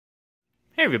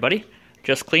Hey everybody,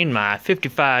 just cleaned my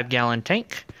 55-gallon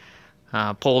tank.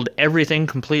 Pulled everything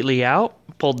completely out,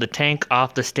 pulled the tank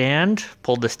off the stand,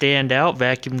 pulled the stand out,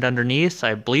 vacuumed underneath.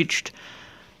 I bleached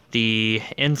the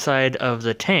inside of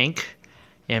the tank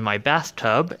in my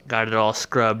bathtub, got it all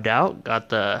scrubbed out, got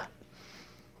the,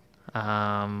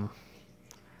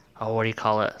 what do you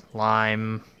call it,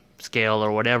 lime scale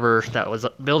or whatever that was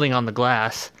building on the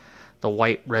glass, the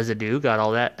white residue, got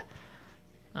all that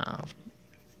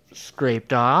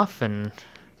scraped off and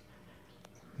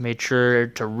made sure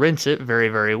to rinse it very,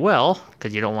 very well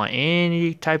because you don't want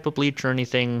any type of bleach or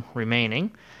anything remaining.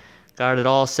 Got it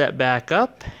all set back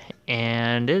up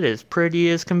and it is pretty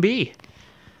as can be.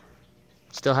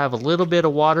 Still have a little bit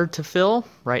of water to fill.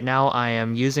 Right now I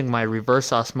am using my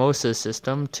reverse osmosis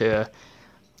system to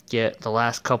get the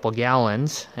last couple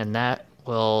gallons, and that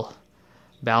will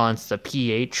balance the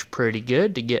pH pretty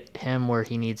good to get him where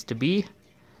he needs to be.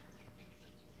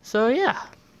 So yeah,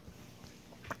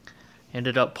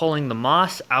 ended up pulling the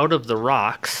moss out of the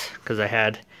rocks because I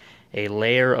had a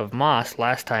layer of moss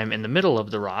last time in the middle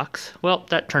of the rocks. Well,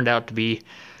 that turned out to be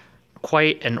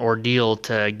quite an ordeal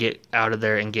to get out of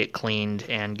there and get cleaned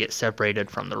and get separated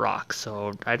from the rocks.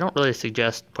 So I don't really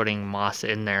suggest putting moss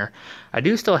in there. I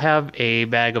do still have a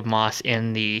bag of moss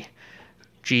in the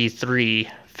G3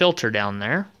 filter down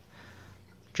there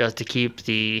just to keep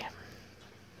the,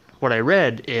 what I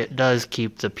read, it does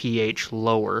keep the pH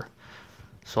lower.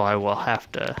 So I will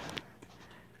have to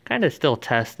kind of still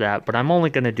test that, but I'm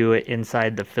only going to do it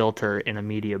inside the filter in a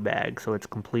media bag so it's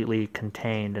completely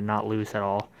contained and not loose at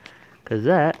all, because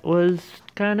that was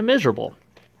kind of miserable.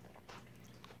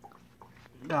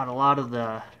 Got a lot of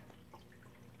the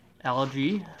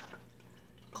algae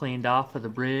cleaned off of the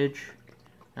bridge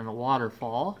and the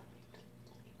waterfall,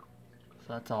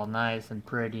 so that's all nice and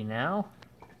pretty now.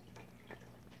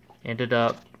 Ended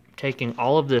up taking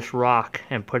all of this rock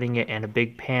and putting it in a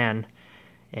big pan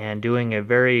and doing a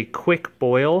very quick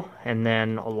boil and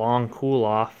then a long cool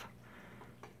off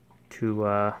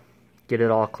to get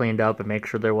it all cleaned up and make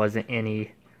sure there wasn't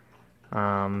any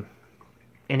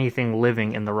anything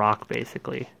living in the rock,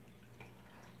 basically,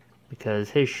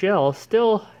 because his shell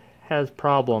still has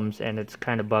problems and it's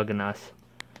kind of bugging us.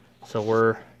 So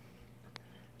we're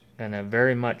gonna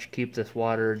very much keep this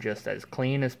water just as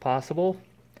clean as possible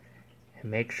and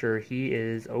make sure he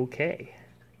is okay.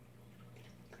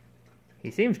 He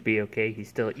seems to be okay. He's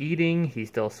still eating, he's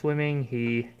still swimming,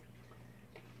 he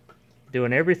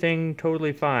doing everything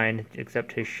totally fine,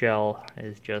 except his shell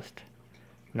is just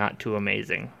not too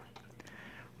amazing.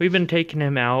 We've been taking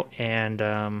him out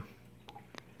and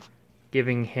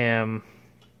giving him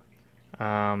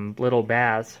little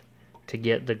baths to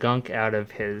get the gunk out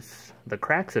of the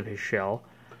cracks of his shell,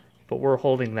 but we're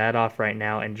holding that off right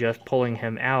now and just pulling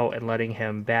him out and letting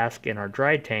him bask in our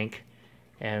dry tank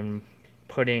and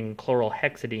putting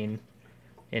chlorhexidine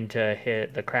into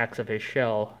the cracks of his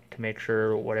shell to make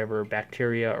sure whatever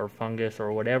bacteria or fungus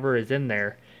or whatever is in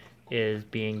there is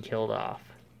being killed off.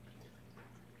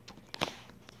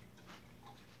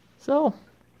 So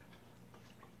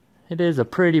it is a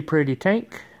pretty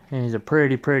tank, and he's a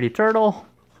pretty turtle.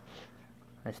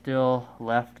 I still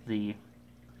left the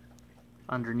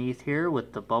underneath here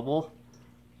with the bubble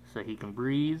so he can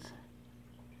breathe,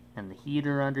 and the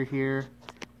heater under here,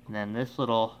 and then this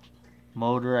little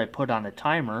motor I put on a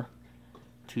timer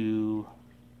to,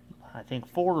 I think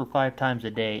 4 or 5 times a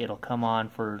day. It'll come on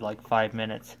for like 5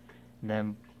 minutes and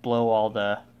then blow all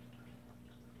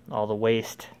the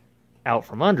waste out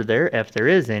from under there, if there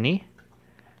is any,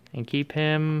 and keep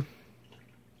him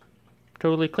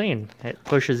totally clean. It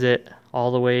pushes it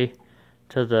all the way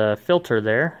to the filter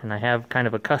there, and I have kind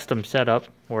of a custom setup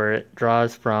where it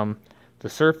draws from the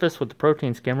surface with the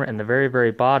protein skimmer and the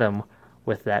very bottom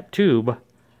with that tube,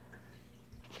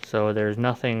 so there's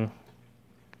nothing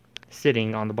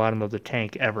sitting on the bottom of the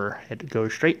tank ever. It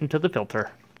goes straight into the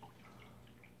filter.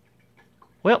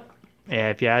 Well,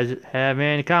 if you guys have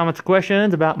any comments or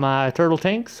questions about my turtle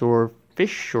tanks or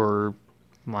fish or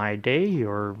my day,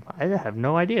 or I have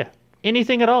no idea,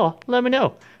 anything at all, let me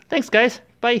know. Thanks guys,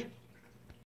 bye.